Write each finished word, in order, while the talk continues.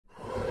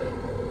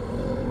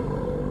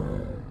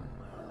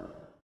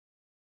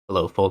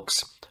Hello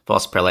folks,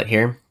 False Prelate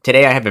here.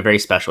 Today I have a very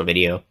special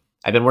video.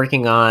 I've been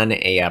working on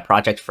a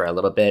project for a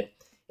little bit.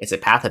 It's a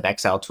Path of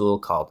Exile tool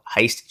called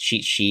Heist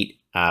Cheat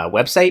Sheet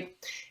website.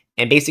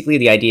 And basically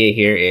the idea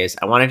here is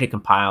I wanted to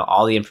compile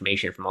all the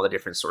information from all the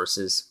different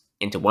sources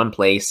into one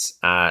place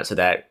so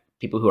that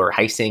people who are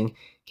heisting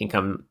can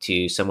come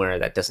to somewhere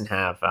that doesn't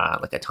have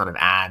like a ton of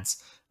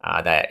ads,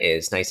 that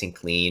is nice and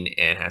clean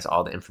and has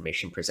all the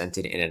information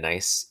presented in a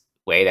nice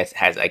way that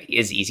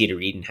is easy to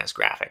read and has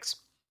graphics.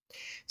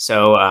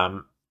 So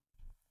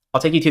I'll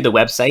take you through the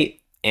website,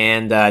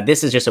 and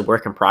this is just a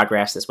work in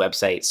progress, this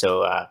website.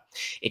 So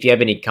if you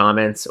have any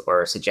comments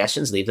or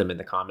suggestions, leave them in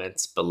the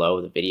comments below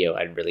the video.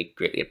 I'd really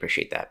greatly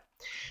appreciate that.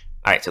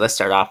 All right, so let's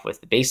start off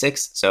with the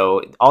basics.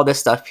 So all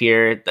this stuff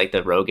here, like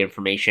the rogue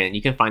information,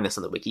 you can find this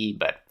on the wiki,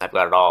 but I've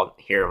got it all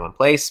here in one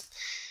place.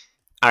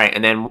 All right,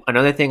 and then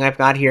another thing I've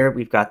got here,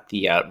 we've got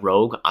the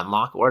rogue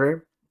unlock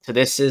order. So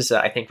this is,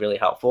 I think, really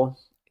helpful,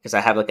 because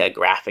I have like a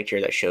graphic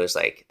here that shows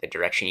like the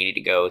direction you need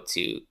to go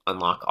to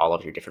unlock all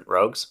of your different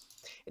rogues.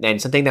 And then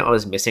something that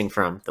was missing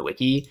from the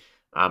wiki,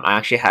 I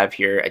actually have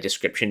here a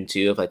description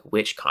too of like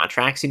which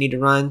contracts you need to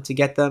run to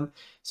get them.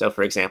 So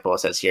for example, it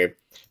says here,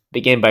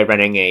 begin by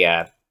running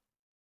a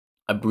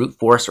brute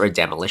force or a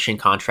demolition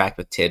contract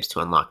with Tibbs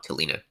to unlock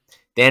Talina.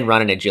 Then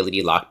run an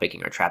agility,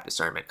 lockpicking, or trap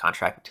discernment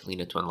contract with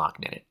Talina to unlock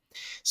Netted.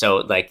 So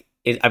like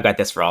I've got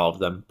this for all of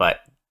them,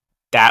 but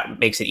that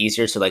makes it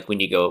easier. So like when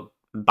you go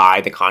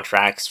buy the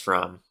contracts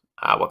from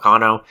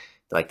Wakano,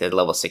 like the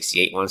level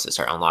 68 ones to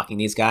start unlocking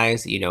these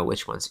guys, you know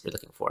which ones you're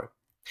looking for.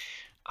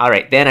 All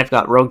right, then I've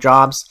got rogue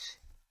jobs.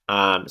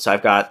 So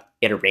I've got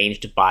it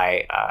arranged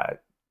by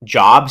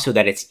job so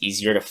that it's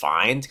easier to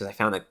find, because I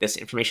found that this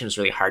information is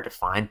really hard to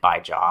find by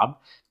job.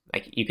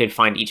 Like you could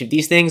find each of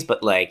these things,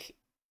 but like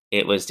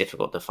it was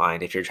difficult to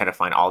find if you're trying to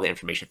find all the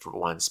information for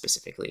one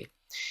specifically.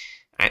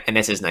 And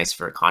this is nice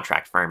for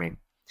contract farming.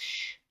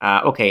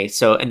 Okay,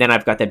 so, and then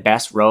I've got the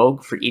best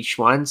rogue for each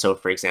one. So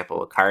for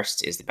example,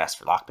 Karst is the best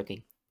for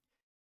lockpicking.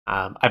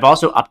 I've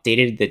also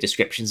updated the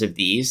descriptions of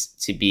these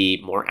to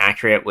be more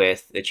accurate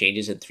with the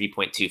changes in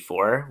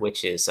 3.24,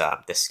 which is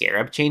the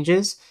Scarab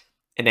changes.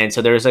 And then,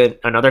 so there's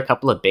another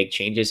couple of big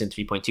changes in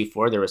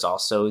 3.24. There was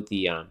also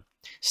the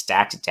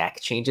stacked deck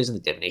changes and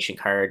the divination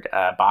card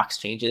box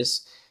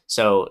changes.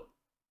 So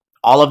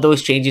all of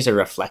those changes are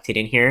reflected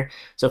in here.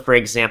 So for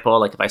example,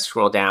 like if I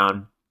scroll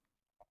down,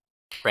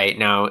 right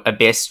now,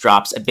 Abyss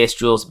drops Abyss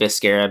Jewels, Abyss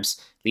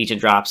Scarabs. Legion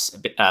drops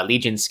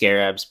Legion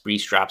Scarabs.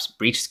 Breach drops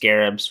Breach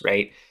Scarabs,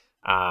 right?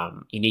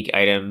 Unique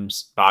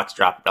items, box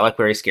drop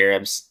Reliquary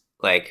Scarabs,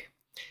 like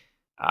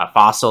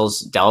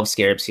fossils, Delve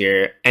Scarabs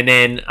here. And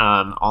then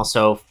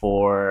also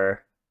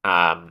for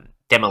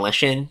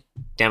Demolition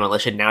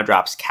now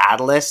drops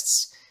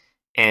Catalysts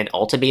and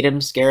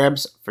Ultimatum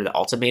Scarabs for the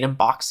Ultimatum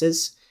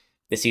boxes.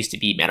 This used to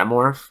be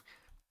Metamorph.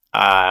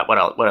 What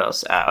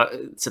else?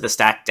 So the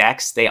stacked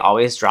decks, they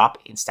always drop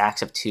in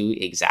stacks of 2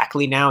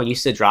 exactly now. It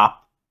used to drop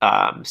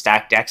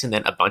stacked decks and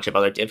then a bunch of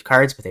other div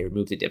cards, but they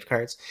removed the div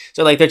cards.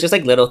 So like they're just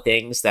like little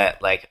things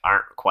that like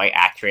aren't quite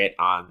accurate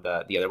on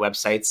the other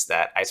websites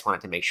that I just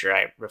wanted to make sure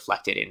I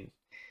reflected in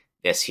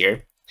this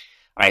here.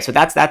 All right, so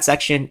that's that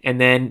section. And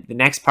then the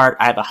next part,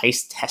 I have a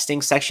heist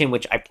testing section,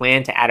 which I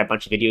plan to add a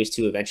bunch of videos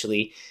to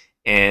eventually.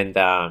 And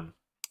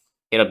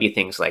it'll be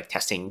things like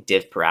testing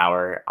div per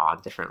hour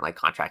on different like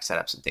contract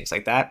setups and things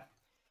like that.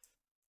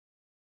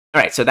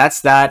 All right, so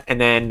that's that. And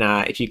then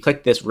if you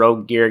click this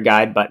Rogue Gear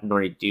Guide button,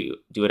 or you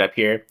do it up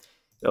here,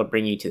 it'll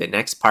bring you to the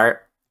next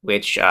part,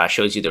 which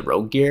shows you the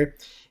Rogue Gear.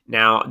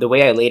 Now, the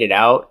way I laid it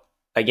out,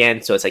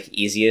 again, so it's like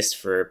easiest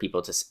for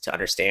people to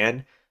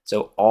understand.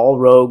 So all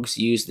rogues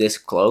use this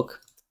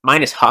cloak.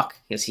 Mine is Huck,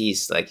 because he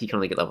can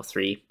only get level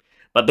 3.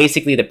 But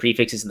basically the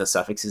prefixes and the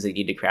suffixes that you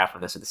need to craft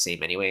on this are the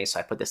same anyway, so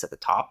I put this at the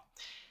top.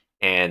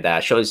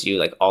 And shows you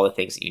like all the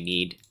things that you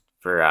need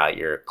for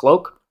your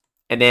cloak.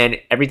 And then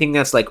everything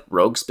that's like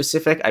rogue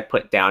specific, I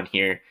put down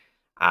here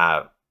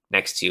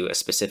next to a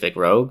specific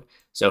rogue.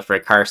 So for a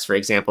Karst, for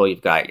example,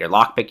 you've got your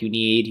lockpick you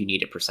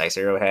need a precise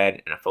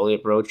arrowhead and a folio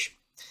brooch.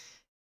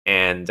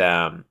 And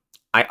I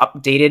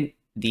updated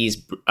these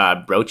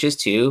brooches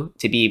too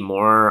to be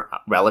more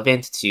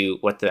relevant to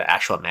what the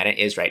actual meta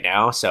is right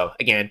now. So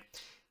again,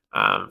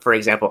 for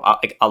example,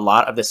 like a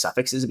lot of the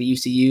suffixes we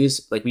used to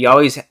use, like we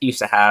always used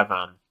to have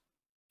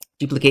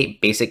duplicate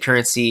basic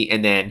currency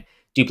and then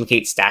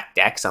duplicate stacked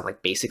decks on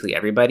like basically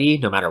everybody,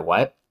 no matter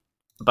what.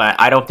 But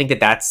I don't think that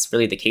that's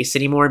really the case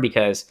anymore,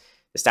 because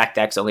the stacked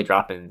decks only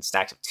drop in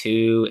stacks of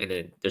 2, and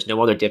then there's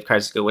no other div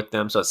cards to go with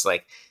them. So it's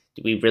like,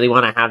 do we really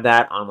want to have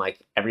that on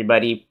like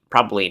everybody?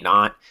 Probably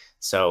not.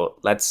 So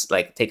let's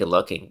like take a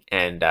look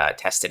and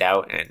test it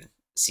out and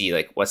see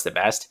like what's the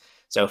best.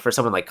 So for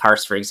someone like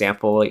Karst, for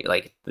example,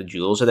 like the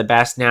jewels are the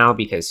best now,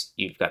 because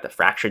you've got the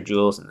fractured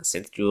jewels and the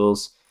synth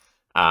jewels.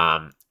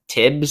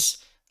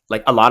 Tibbs,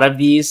 like a lot of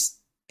these,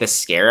 the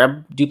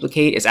Scarab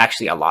duplicate is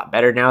actually a lot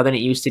better now than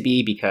it used to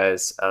be,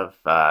 because of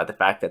the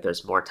fact that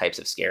there's more types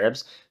of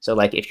Scarabs. So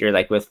like if you're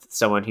like with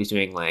someone who's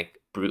doing like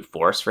brute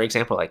force, for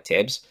example, like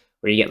Tibbs,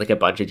 where you get like a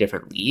bunch of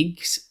different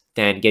leagues,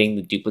 then getting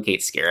the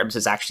duplicate scarabs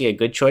is actually a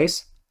good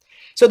choice.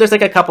 So there's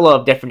like a couple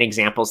of different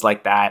examples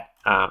like that.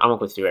 I won't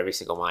go through every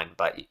single one,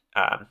 but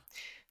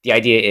the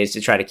idea is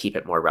to try to keep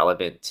it more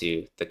relevant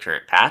to the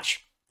current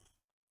patch.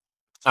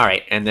 All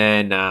right, and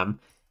then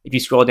if you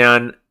scroll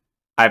down,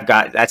 I've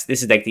got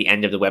this is like the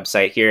end of the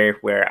website here,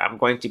 where I'm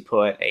going to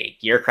put a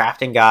gear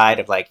crafting guide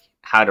of like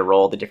how to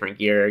roll the different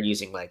gear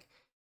using like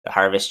the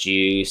harvest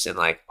juice and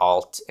like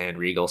alt and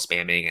regal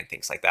spamming and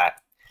things like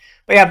that.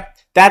 But yeah,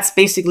 that's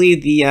basically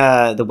the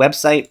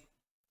website.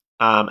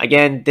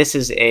 Again, this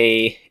is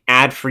a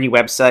ad-free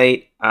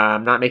website.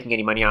 I'm not making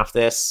any money off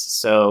this,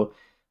 so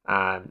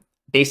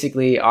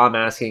basically all I'm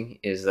asking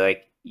is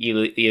like you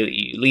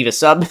leave a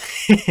sub,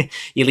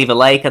 you leave a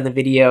like on the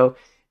video,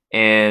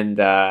 and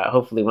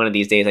hopefully one of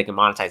these days I can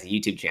monetize the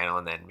YouTube channel,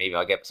 and then maybe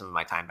I'll get some of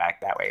my time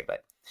back that way.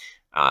 But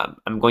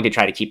I'm going to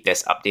try to keep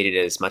this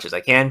updated as much as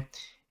I can,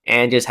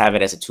 and just have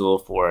it as a tool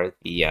for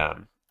the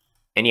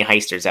any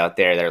heisters out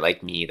there that are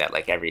like me, that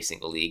like every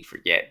single league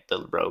forget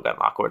the rogue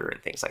unlock order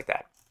and things like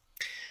that.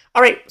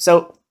 All right,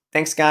 so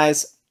thanks,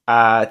 guys.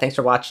 Thanks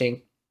for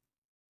watching.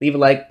 Leave a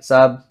like,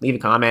 sub, leave a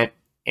comment,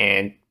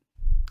 and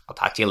I'll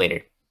talk to you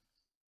later.